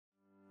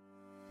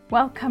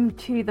Welcome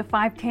to the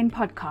 510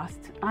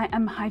 podcast. I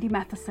am Heidi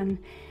Matheson,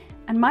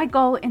 and my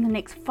goal in the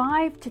next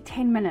 5 to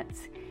 10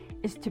 minutes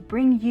is to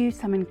bring you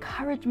some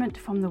encouragement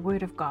from the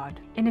Word of God.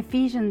 In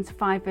Ephesians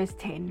 5 verse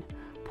 10,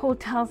 Paul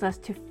tells us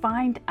to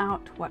find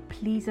out what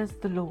pleases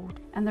the Lord.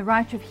 And the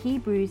writer of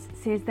Hebrews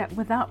says that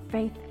without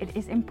faith it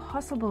is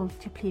impossible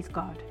to please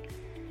God.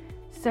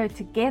 So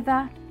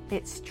together,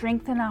 let's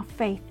strengthen our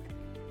faith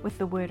with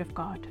the Word of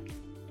God.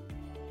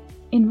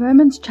 In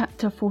Romans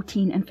chapter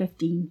 14 and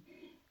 15,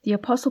 the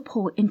Apostle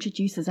Paul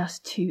introduces us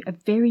to a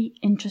very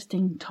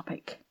interesting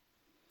topic.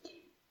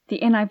 The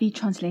NIV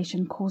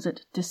translation calls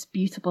it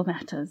Disputable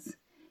Matters.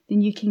 The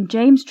New King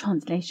James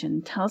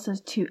translation tells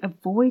us to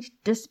avoid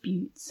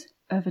disputes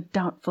over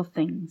doubtful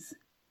things.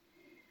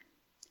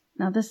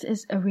 Now, this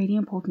is a really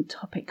important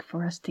topic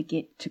for us to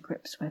get to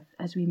grips with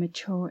as we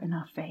mature in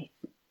our faith.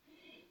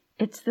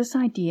 It's this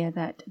idea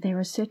that there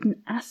are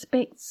certain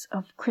aspects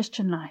of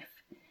Christian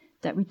life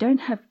that we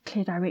don't have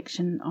clear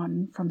direction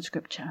on from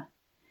Scripture.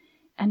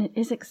 And it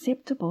is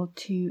acceptable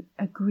to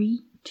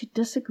agree to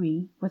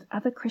disagree with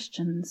other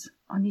Christians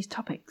on these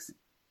topics.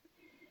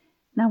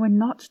 Now, we're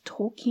not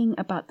talking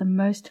about the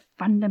most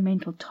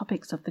fundamental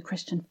topics of the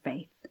Christian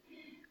faith.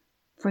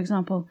 For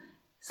example,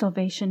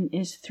 salvation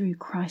is through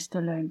Christ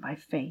alone by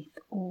faith,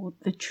 or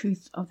the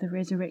truth of the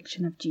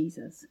resurrection of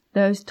Jesus.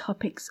 Those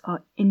topics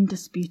are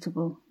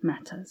indisputable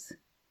matters.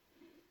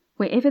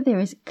 Wherever there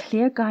is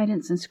clear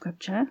guidance in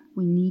Scripture,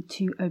 we need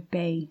to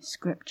obey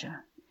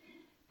Scripture.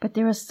 But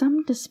there are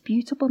some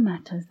disputable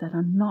matters that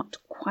are not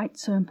quite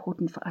so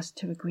important for us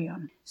to agree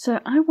on. So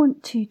I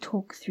want to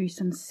talk through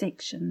some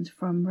sections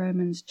from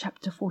Romans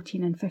chapter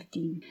 14 and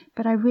 15,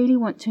 but I really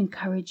want to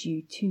encourage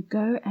you to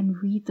go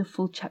and read the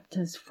full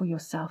chapters for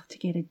yourself to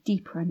get a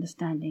deeper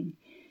understanding.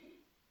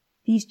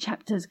 These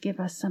chapters give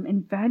us some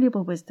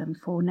invaluable wisdom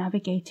for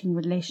navigating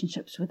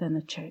relationships within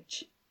the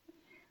church.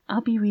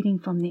 I'll be reading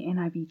from the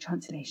NIV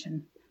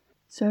translation.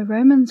 So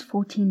Romans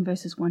 14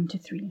 verses 1 to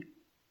 3.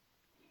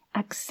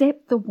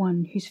 Accept the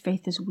one whose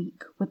faith is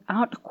weak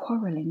without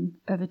quarreling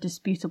over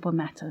disputable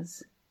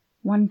matters.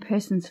 One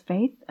person's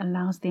faith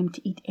allows them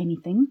to eat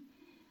anything,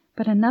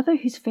 but another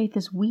whose faith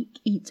is weak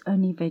eats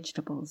only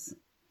vegetables.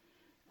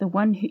 The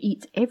one who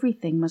eats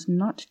everything must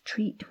not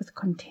treat with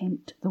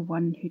contempt the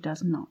one who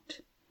does not.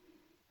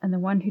 And the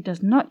one who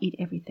does not eat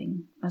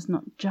everything must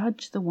not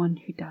judge the one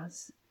who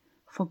does,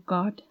 for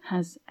God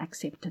has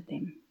accepted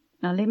them.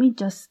 Now let me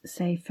just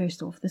say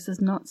first off, this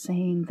is not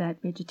saying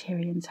that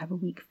vegetarians have a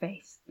weak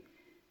faith.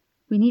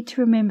 We need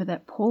to remember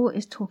that Paul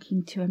is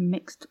talking to a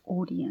mixed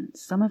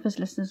audience. Some of his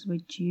listeners were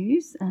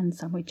Jews and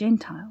some were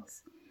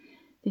Gentiles.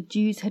 The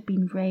Jews had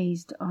been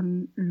raised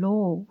on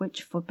law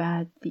which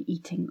forbade the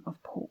eating of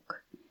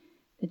pork.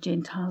 The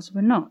Gentiles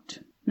were not.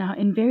 Now,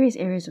 in various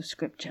areas of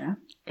Scripture,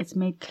 it's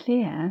made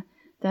clear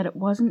that it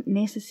wasn't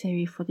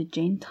necessary for the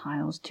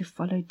Gentiles to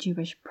follow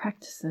Jewish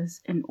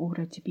practices in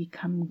order to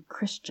become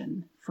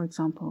Christian, for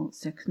example,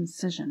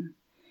 circumcision.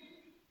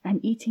 And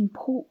eating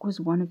pork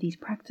was one of these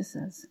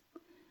practices.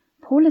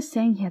 Paul is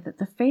saying here that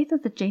the faith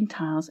of the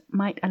Gentiles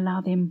might allow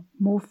them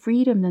more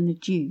freedom than the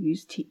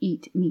Jews to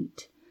eat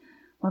meat,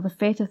 while the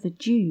faith of the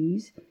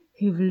Jews,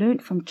 who've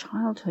learnt from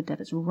childhood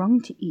that it's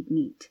wrong to eat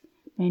meat,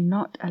 may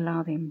not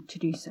allow them to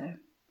do so.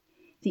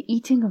 The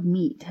eating of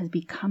meat has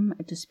become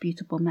a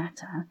disputable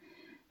matter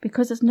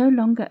because it's no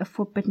longer a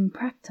forbidden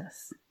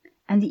practice,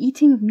 and the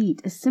eating of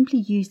meat is simply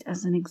used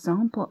as an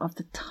example of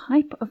the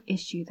type of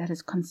issue that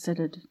is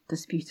considered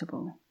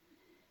disputable.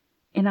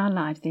 In our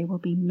lives, there will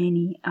be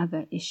many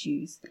other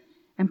issues,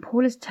 and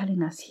Paul is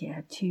telling us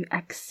here to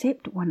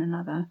accept one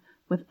another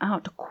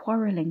without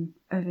quarreling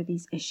over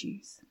these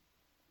issues.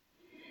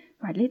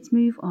 Right, let's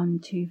move on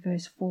to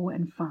verse 4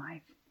 and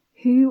 5.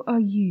 Who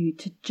are you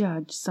to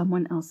judge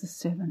someone else's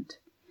servant?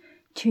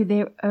 To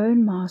their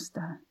own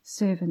master,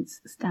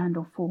 servants stand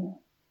or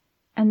fall.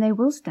 And they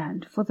will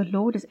stand, for the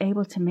Lord is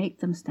able to make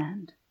them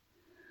stand.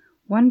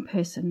 One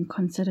person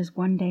considers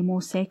one day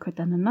more sacred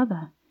than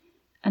another.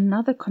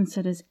 Another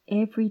considers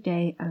every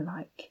day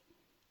alike.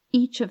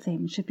 Each of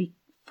them should be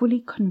fully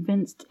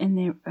convinced in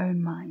their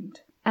own mind.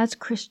 As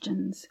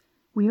Christians,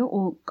 we are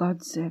all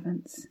God's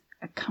servants,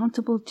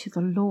 accountable to the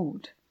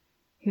Lord,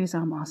 who is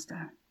our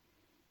master.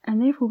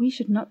 And therefore we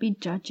should not be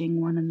judging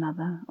one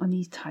another on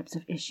these types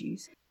of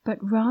issues, but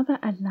rather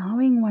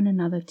allowing one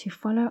another to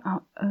follow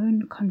our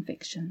own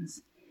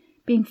convictions,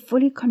 being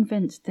fully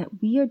convinced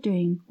that we are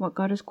doing what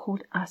God has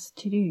called us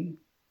to do.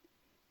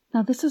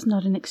 Now, this is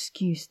not an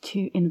excuse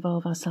to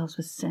involve ourselves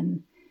with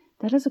sin.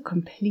 That is a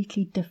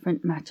completely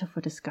different matter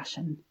for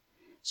discussion.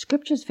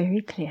 Scripture is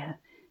very clear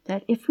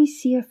that if we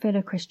see a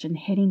fellow Christian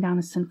heading down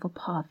a sinful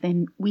path,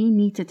 then we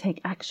need to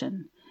take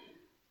action.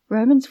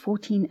 Romans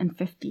 14 and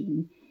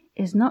 15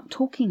 is not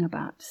talking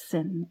about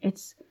sin.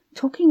 It's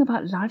talking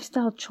about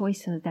lifestyle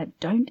choices that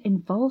don't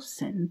involve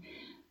sin,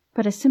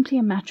 but are simply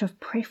a matter of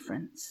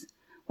preference.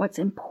 What's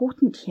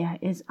important here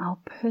is our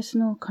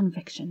personal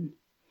conviction.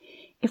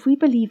 If we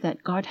believe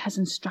that God has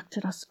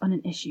instructed us on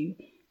an issue,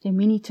 then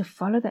we need to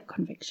follow that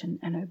conviction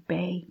and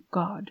obey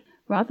God,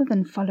 rather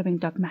than following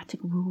dogmatic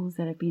rules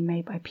that have been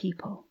made by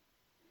people.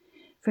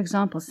 For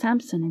example,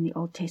 Samson in the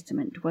Old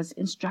Testament was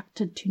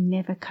instructed to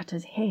never cut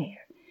his hair.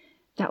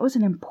 That was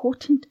an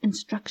important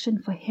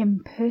instruction for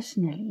him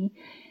personally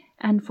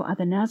and for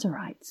other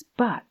Nazarites,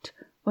 but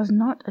was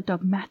not a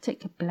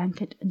dogmatic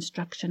blanket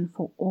instruction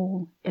for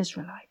all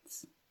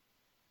Israelites.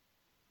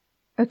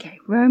 Okay,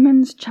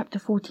 Romans chapter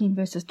 14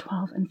 verses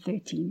 12 and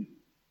 13.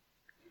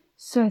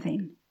 So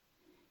then,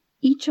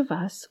 each of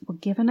us will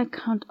give an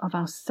account of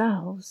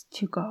ourselves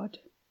to God.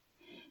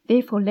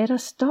 Therefore, let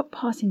us stop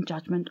passing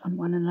judgment on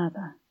one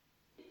another.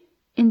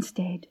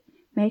 Instead,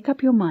 make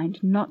up your mind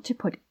not to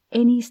put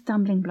any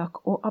stumbling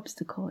block or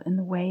obstacle in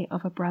the way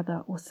of a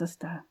brother or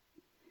sister.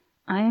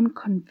 I am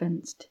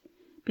convinced,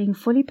 being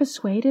fully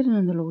persuaded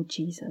in the Lord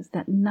Jesus,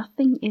 that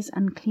nothing is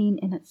unclean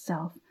in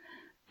itself,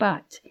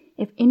 but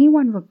if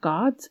anyone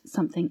regards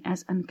something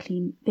as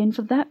unclean, then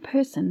for that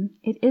person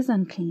it is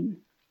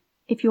unclean.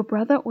 If your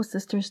brother or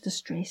sister is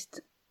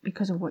distressed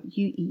because of what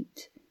you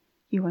eat,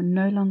 you are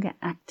no longer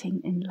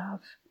acting in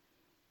love.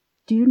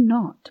 Do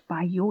not,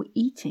 by your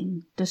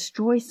eating,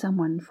 destroy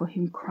someone for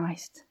whom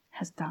Christ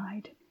has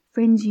died.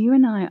 Friends, you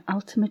and I are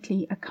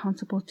ultimately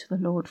accountable to the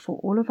Lord for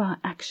all of our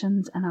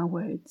actions and our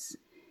words.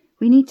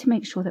 We need to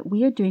make sure that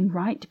we are doing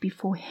right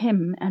before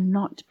Him and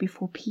not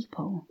before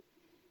people.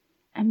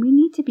 And we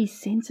need to be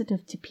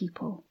sensitive to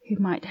people who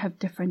might have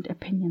different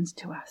opinions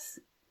to us.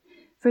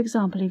 For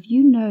example, if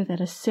you know that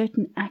a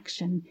certain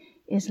action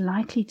is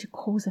likely to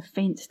cause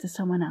offense to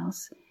someone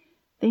else,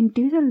 then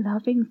do the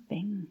loving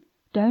thing.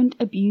 Don't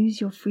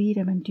abuse your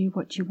freedom and do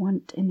what you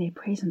want in their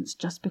presence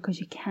just because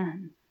you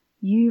can.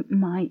 You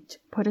might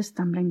put a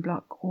stumbling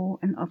block or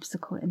an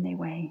obstacle in their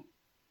way.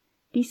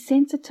 Be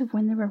sensitive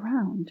when they're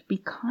around. Be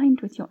kind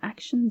with your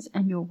actions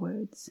and your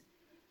words.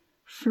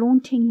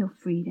 Flaunting your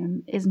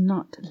freedom is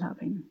not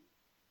loving.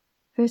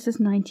 Verses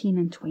 19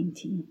 and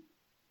 20.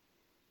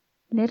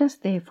 Let us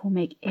therefore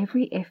make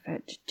every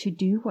effort to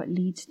do what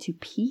leads to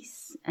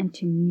peace and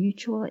to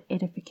mutual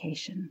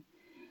edification.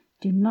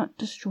 Do not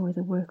destroy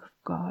the work of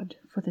God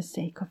for the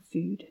sake of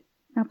food.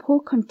 Now Paul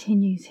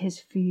continues his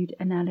food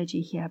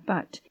analogy here,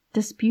 but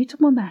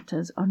disputable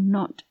matters are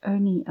not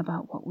only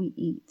about what we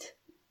eat.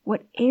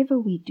 Whatever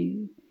we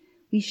do,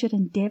 we should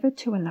endeavor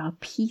to allow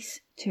peace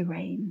to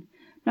reign,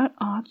 not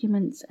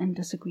arguments and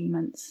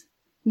disagreements.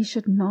 We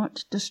should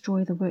not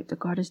destroy the work that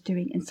God is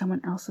doing in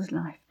someone else's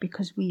life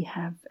because we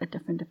have a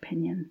different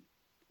opinion.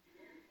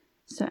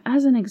 So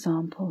as an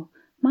example,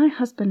 my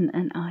husband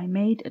and I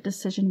made a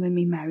decision when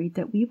we married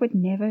that we would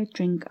never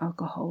drink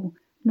alcohol,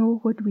 nor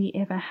would we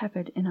ever have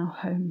it in our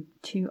home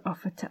to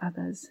offer to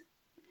others.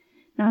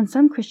 Now, in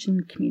some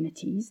Christian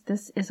communities,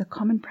 this is a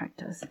common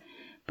practice,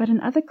 but in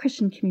other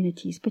Christian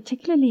communities,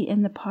 particularly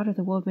in the part of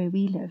the world where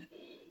we live,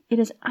 it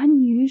is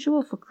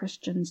unusual for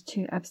Christians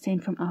to abstain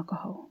from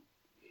alcohol.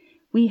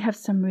 We have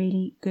some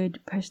really good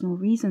personal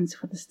reasons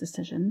for this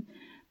decision,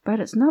 but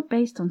it's not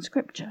based on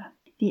Scripture.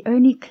 The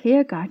only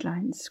clear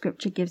guidelines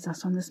Scripture gives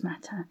us on this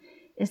matter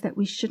is that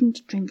we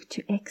shouldn't drink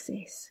to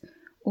excess,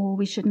 or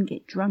we shouldn't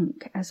get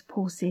drunk, as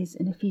Paul says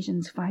in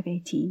Ephesians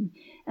 5:18.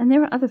 And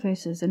there are other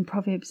verses in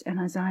Proverbs and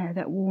Isaiah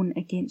that warn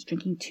against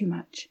drinking too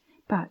much.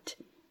 But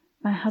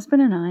my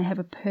husband and I have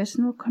a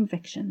personal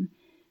conviction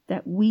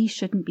that we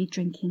shouldn't be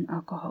drinking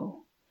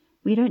alcohol.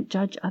 We don't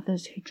judge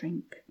others who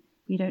drink.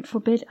 We don't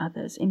forbid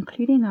others,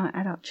 including our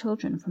adult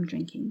children, from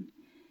drinking.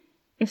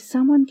 If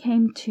someone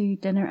came to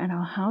dinner at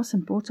our house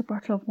and brought a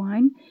bottle of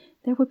wine,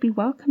 they would be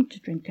welcome to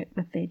drink it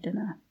with their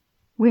dinner.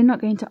 We're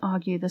not going to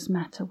argue this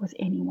matter with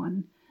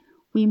anyone.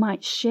 We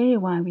might share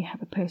why we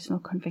have a personal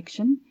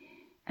conviction,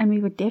 and we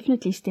would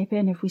definitely step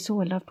in if we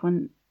saw a loved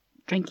one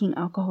drinking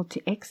alcohol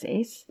to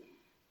excess,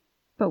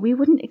 but we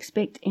wouldn't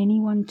expect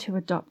anyone to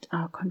adopt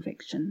our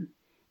conviction.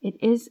 It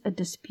is a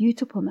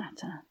disputable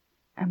matter,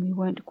 and we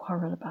won't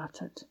quarrel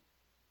about it.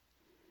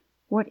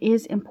 What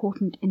is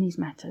important in these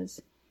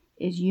matters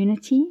is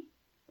unity,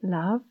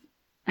 love,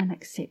 and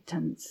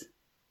acceptance.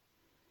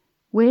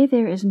 Where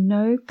there is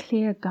no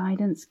clear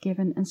guidance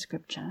given in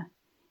Scripture,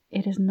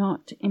 it is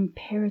not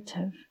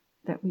imperative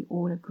that we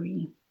all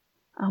agree.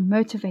 Our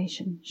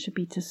motivation should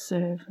be to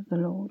serve the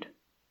Lord.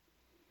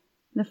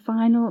 The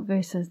final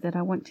verses that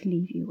I want to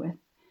leave you with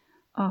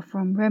are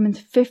from Romans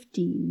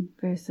 15,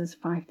 verses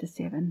 5 to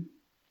 7.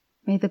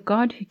 May the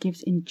God who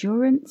gives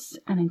endurance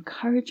and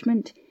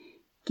encouragement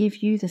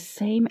give you the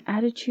same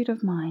attitude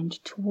of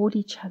mind toward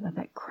each other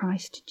that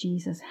Christ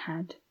Jesus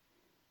had,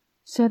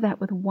 so that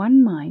with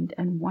one mind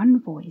and one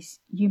voice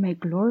you may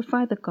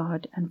glorify the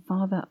God and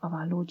Father of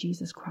our Lord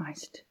Jesus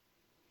Christ.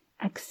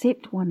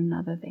 Accept one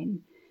another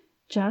then,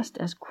 just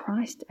as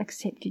Christ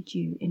accepted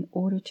you in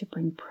order to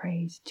bring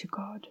praise to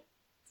God.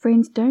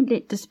 Friends, don't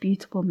let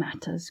disputable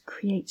matters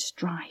create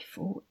strife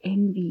or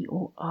envy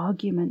or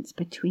arguments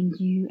between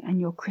you and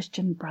your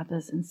Christian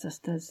brothers and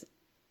sisters.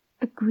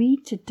 Agree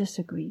to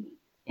disagree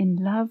in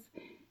love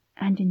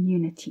and in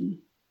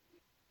unity.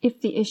 If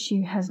the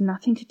issue has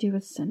nothing to do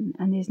with sin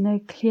and there's no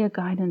clear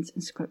guidance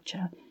in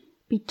Scripture,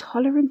 be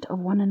tolerant of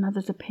one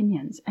another's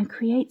opinions and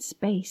create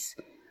space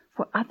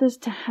for others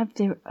to have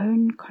their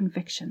own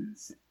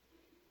convictions.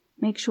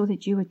 Make sure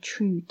that you are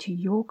true to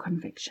your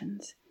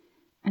convictions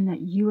and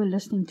that you are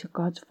listening to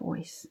God's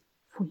voice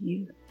for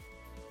you.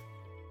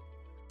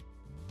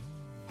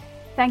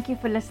 Thank you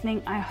for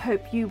listening. I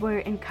hope you were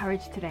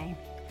encouraged today.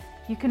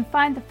 You can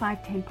find the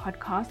 510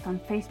 podcast on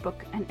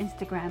Facebook and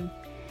Instagram.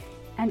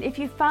 And if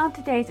you found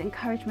today's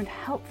encouragement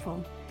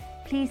helpful,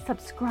 please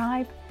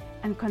subscribe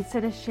and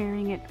consider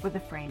sharing it with a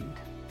friend.